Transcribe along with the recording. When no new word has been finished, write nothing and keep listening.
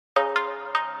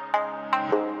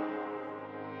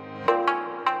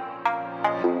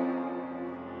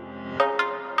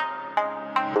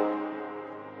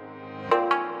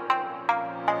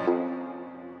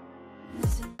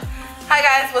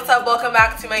guys, what's up? Welcome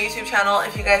back to my YouTube channel.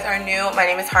 If you guys are new, my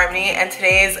name is Harmony and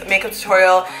today's makeup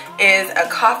tutorial is a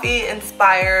coffee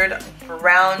inspired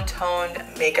brown toned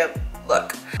makeup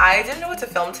look. I didn't know what to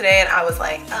film today and I was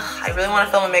like, I really want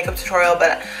to film a makeup tutorial,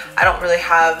 but I don't really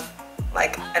have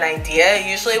like an idea.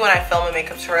 Usually when I film a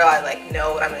makeup tutorial, I like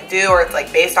know what I'm gonna do, or it's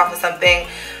like based off of something.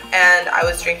 And I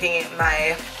was drinking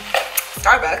my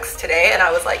Starbucks today and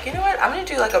I was like, you know what, I'm gonna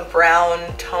do like a brown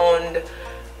toned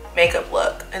makeup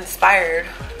look inspired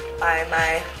by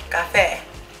my cafe.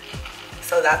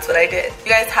 So that's what I did. If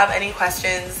you guys have any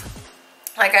questions,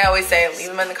 like I always say, leave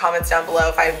them in the comments down below.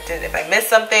 If I missed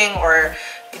something or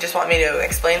you just want me to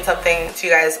explain something to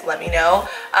you guys, let me know.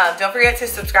 Don't forget to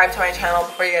subscribe to my channel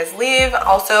before you guys leave.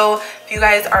 Also, if you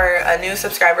guys are a new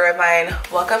subscriber of mine,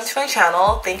 welcome to my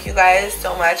channel. Thank you guys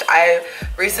so much. I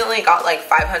recently got like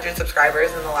 500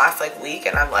 subscribers in the last like week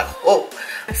and I'm like, whoa.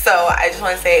 So I just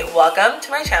want to say welcome to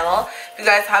my channel. If you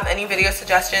guys have any video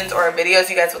suggestions or videos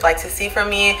you guys would like to see from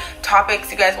me,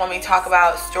 topics you guys want me to talk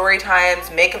about, story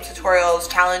times, makeup tutorials,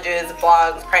 challenges,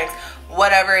 vlogs, pranks,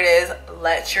 whatever it is,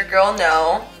 let your girl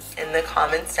know in the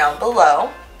comments down below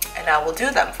and I will do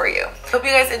them for you. Hope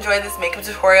you guys enjoyed this makeup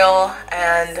tutorial,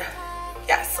 and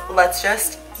yes, let's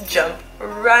just jump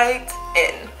right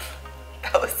in.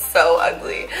 That was so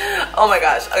ugly. Oh my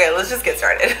gosh. Okay, let's just get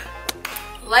started.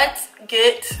 Let's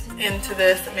get into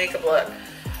this makeup look.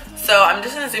 So I'm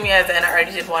just gonna zoom you guys in. I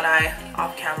already did one eye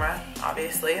off camera,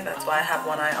 obviously. That's why I have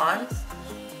one eye on.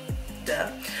 Duh.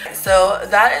 So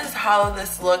that is how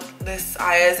this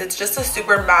eye is. It's just a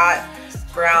super matte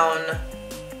brown,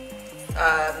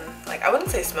 like I wouldn't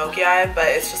say smoky eye, but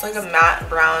it's just like a matte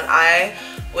brown eye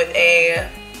with a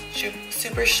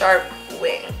super sharp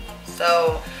wing.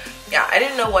 So yeah, I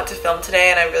didn't know what to film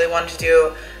today and I really wanted to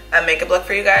do a makeup look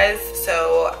for you guys.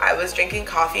 So I was drinking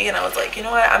coffee and I was like, you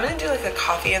know what, I'm gonna do like a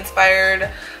coffee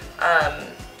inspired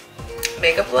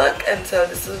makeup look. And so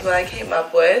this is what I came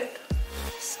up with.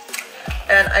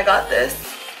 And I got this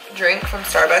drink from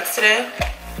Starbucks today.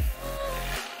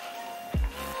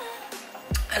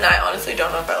 And I honestly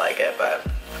don't know if I like it, but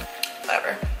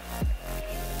whatever.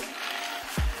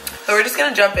 So we're just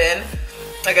gonna jump in.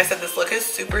 Like I said, this look is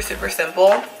super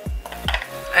simple.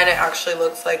 And it actually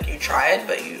looks like you tried,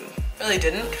 but you really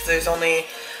didn't because there's only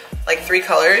like 3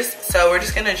 colors. So we're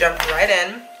just gonna jump right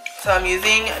in. So I'm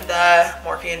using the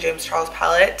Morphe and James Charles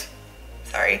palette.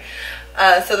 Sorry.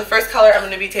 So the first color I'm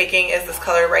going to be taking is this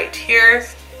color right here.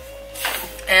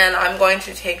 And I'm going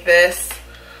to take this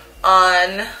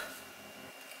on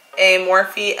a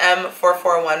Morphe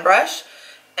M441 brush.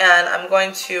 And I'm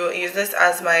going to use this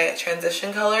as my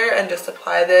transition color and just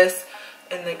apply this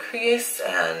in the crease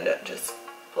and just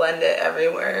blend it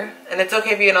everywhere. And it's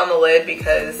okay if you get on the lid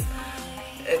because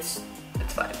it's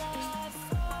fine.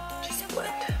 Just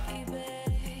blend.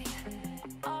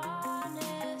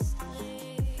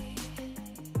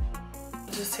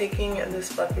 Just taking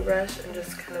this fluffy brush and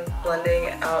just kind of blending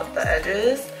out the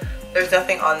edges. There's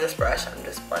nothing on this brush, I'm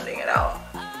just blending it out.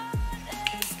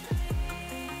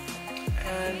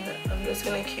 And I'm just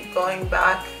gonna keep going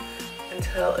back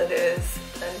until it is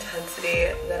the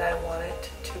intensity that I want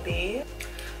it to be.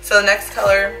 So the next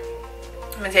color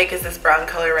I'm gonna take is this brown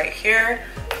color right here.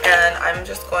 And I'm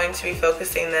just going to be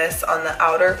focusing this on the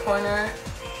outer corner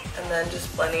and then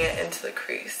just blending it into the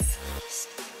crease.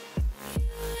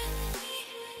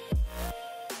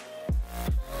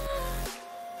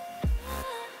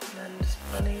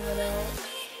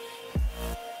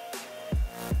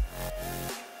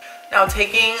 Now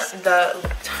taking the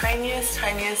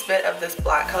tiniest bit of this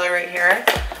black color right here,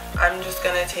 I'm just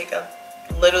gonna take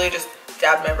literally just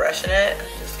dab my brush in it and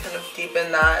just kind of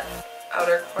deepen that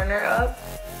outer corner up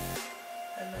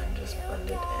and then just blend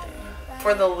it in.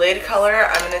 For the lid color,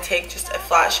 I'm gonna take just a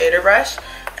flat shader brush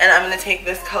and I'm gonna take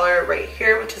this color right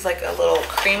here, which is like a little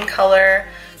cream color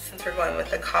since we're going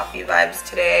with the coffee vibes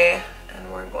today.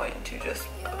 And we're going to just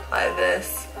apply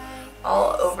this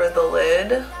all over the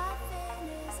lid. And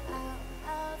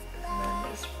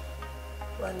then just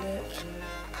blend it.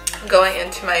 Going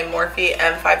into my Morphe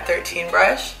M513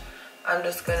 brush, I'm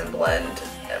just going to blend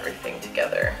everything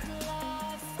together.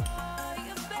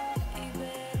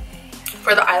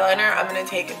 For the eyeliner, I'm going to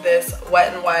take this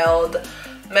Wet n Wild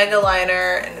Mega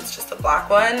Liner, and it's just a black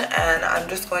one, and I'm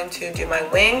just going to do my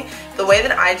wing. The way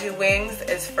that I do wings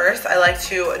is first I like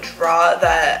to draw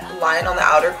the line on the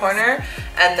outer corner,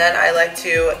 and then I like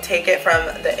to take it from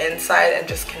the inside and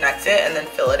just connect it and then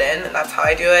fill it in, and that's how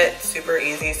I do it. Super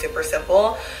easy, super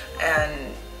simple, and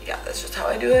yeah, that's just how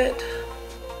I do it.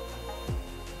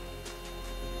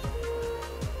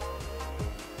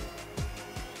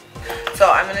 So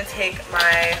I'm going to take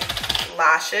my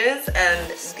lashes,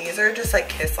 and these are just like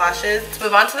kiss lashes. Let's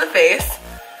move on to the face.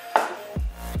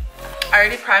 I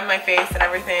already primed my face and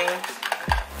everything,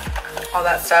 all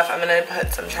that stuff. I'm gonna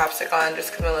put some chapstick on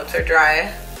just because my lips are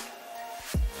dry.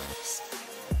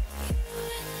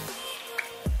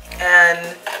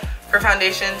 And for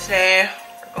foundation today,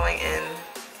 we're going in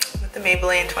with the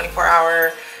Maybelline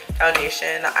 24-hour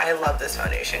foundation. I love this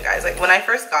foundation, guys. Like, when I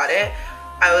first got it,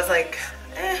 I was like,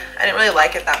 I didn't really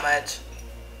like it that much.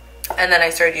 And then I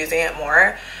started using it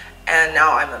more, and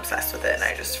now I'm obsessed with it, and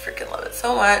I just freaking love it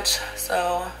so much.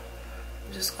 So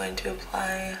I'm just going to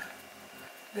apply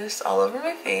this all over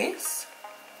my face.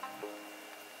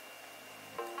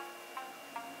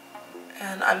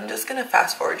 And I'm just gonna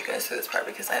fast forward you guys through this part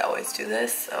because I always do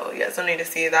this, so you guys don't need to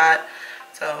see that.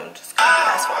 So I'm just gonna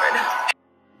fast forward.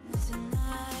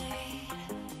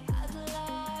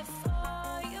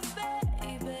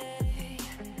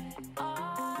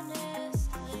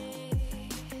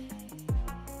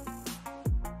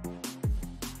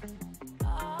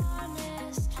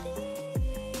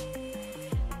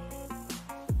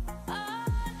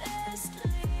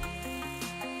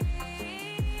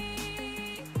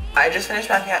 I just finished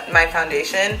my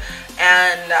foundation,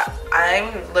 and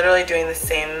I'm literally doing the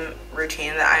same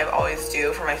routine that I always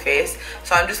do for my face.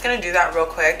 So I'm just gonna do that real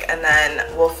quick, and then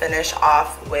we'll finish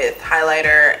off with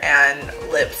highlighter and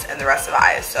lips and the rest of the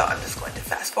eyes. So I'm just going to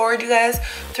fast forward you guys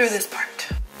through this part.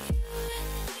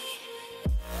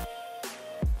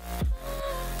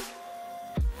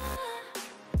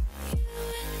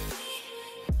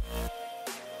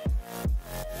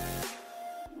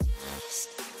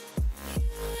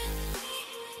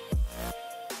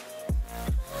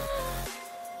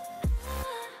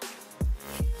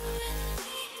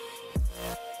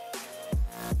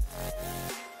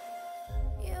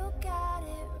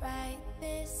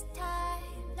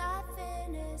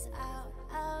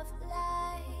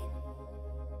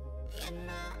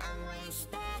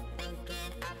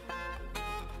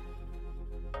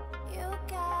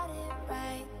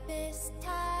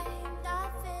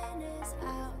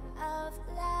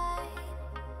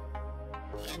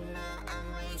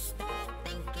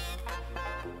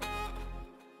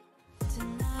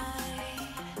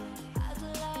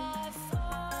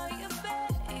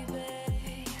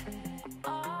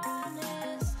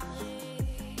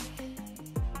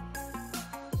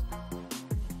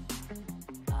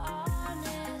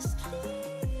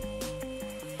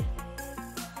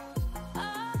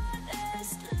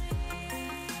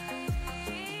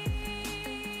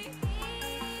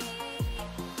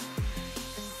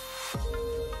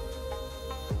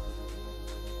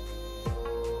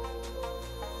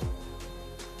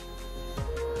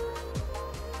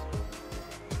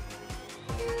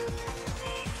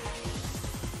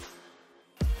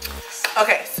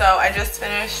 Okay, so I just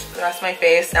finished the rest of my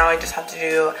face. Now I just have to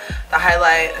do the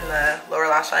highlight and the lower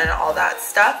lash line and all that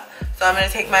stuff. So I'm going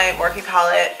to take my Morphe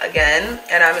palette again,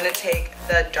 and I'm going to take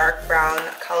the dark brown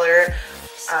color,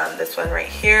 this one right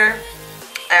here,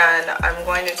 and I'm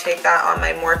going to take that on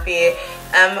my Morphe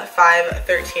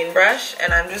M513 brush,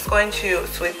 and I'm just going to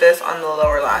sweep this on the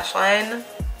lower lash line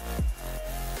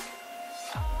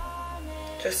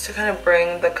just to kind of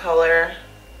bring the color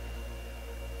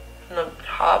from the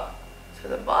top to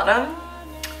the bottom.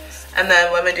 And then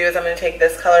what I'm going to do is I'm going to take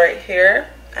this color right here,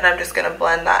 and I'm just going to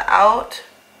blend that out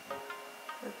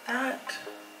with that.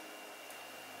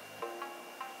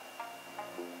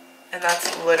 And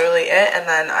that's literally it. And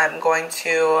then I'm going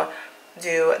to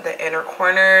do the inner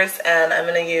corners, and I'm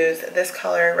going to use this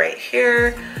color right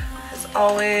here as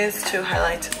always to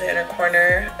highlight the inner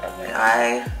corner of my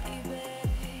eye.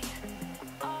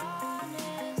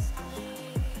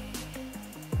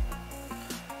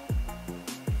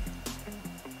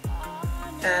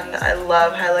 And I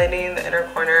love highlighting the inner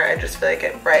corner. I just feel like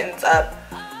it brightens up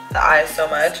the eye so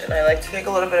much, and I like to take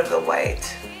a little bit of the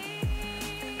white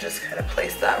and just kind of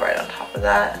place that right on top of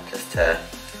that just to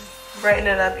brighten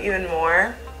it up even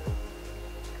more.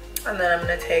 And then I'm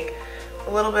going to take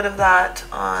a little bit of that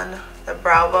on the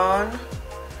brow bone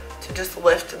to just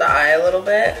lift the eye a little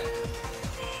bit.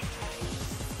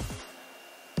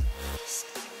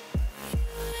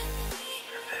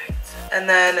 Perfect. And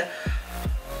then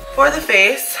for the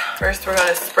face, first we're going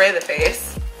to spray the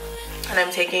face, and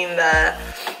I'm taking the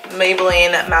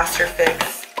Maybelline Master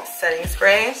Fix setting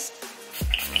spray.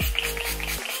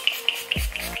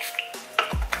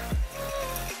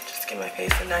 Just give my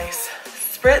face a nice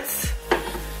spritz.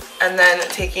 And then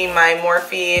taking my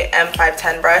Morphe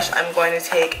M510 brush, I'm going to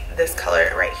take this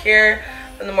color right here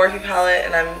from the Morphe palette,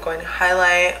 and I'm going to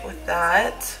highlight with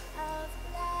that.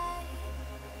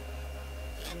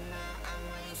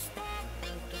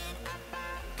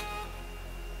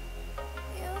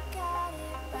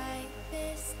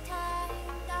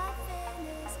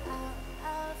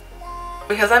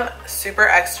 Because I'm super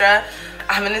extra,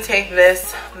 I'm gonna take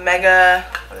this Mega,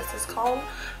 what is this called?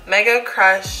 Mega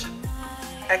Crush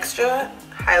Extra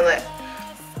Highlight.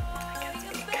 I can't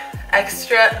speak.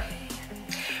 Extra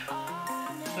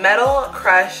Metal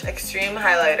Crush Extreme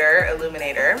Highlighter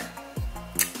Illuminator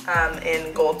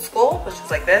in Gold School, which is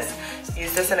like this.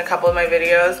 Use this in a couple of my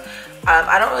videos.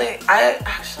 I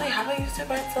actually haven't used it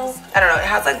by itself. I don't know, it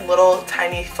has like little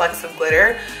tiny flecks of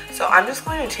glitter. So I'm just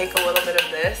going to take a little bit of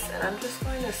this and I'm just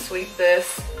going to sweep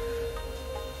this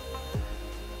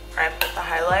where I put the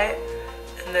highlight.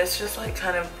 And this just like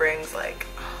kind of brings like,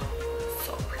 oh, it's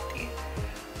so pretty.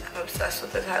 I'm obsessed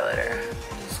with this highlighter.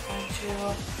 I'm just going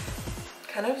to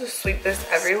kind of just sweep this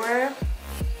everywhere.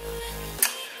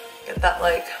 Get that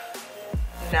like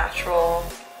natural.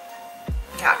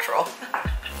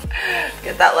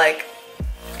 Get that like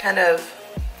kind of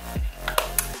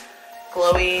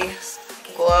glowy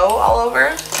glow all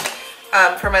over.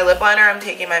 For my lip liner, I'm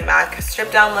taking my MAC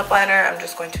Stripdown lip liner. I'm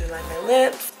just going to line my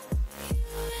lips.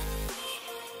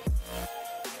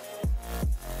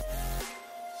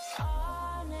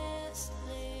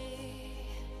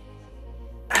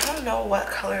 I don't know what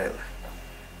color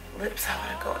lips I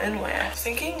want to go in with. I was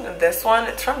thinking of this one.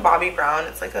 It's from Bobbi Brown.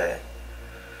 It's like a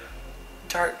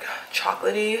dark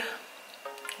chocolatey.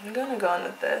 I'm gonna go in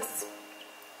with this.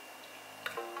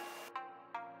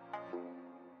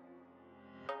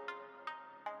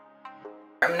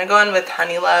 I'm gonna go in with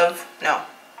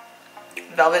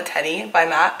Velvet Teddy by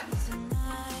MAC.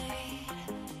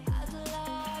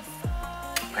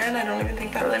 And I don't even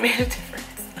think that really made a difference.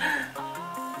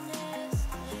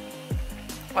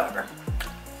 Whatever.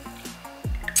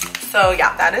 So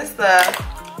yeah, that is the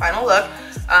final look.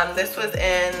 This was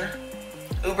in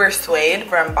Uber Suede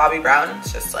from Bobbi Brown.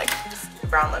 It's just like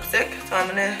brown lipstick. So I'm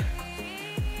gonna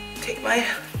take my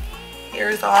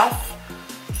ears off.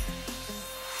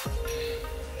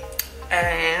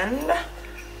 And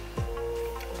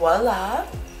voila.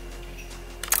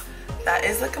 That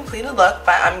is the completed look,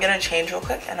 but I'm gonna change real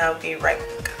quick and I'll be right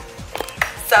back.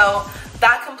 So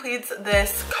that completes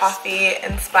this coffee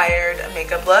inspired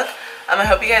makeup look. I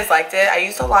hope you guys liked it. I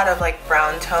used a lot of like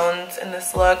brown tones in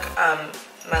this look.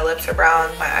 My lips are brown,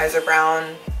 my eyes are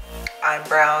brown, I'm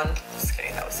brown. Just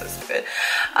kidding, that was so stupid.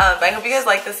 But I hope you guys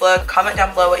like this look. Comment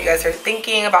down below what you guys are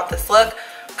thinking about this look.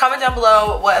 Comment down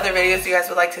below what other videos you guys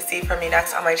would like to see from me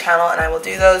next on my channel, and I will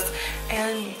do those.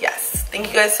 And yes, thank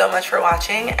you guys so much for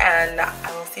watching, and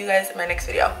I will see you guys in my next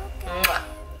video. Mwah.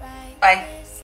 Bye.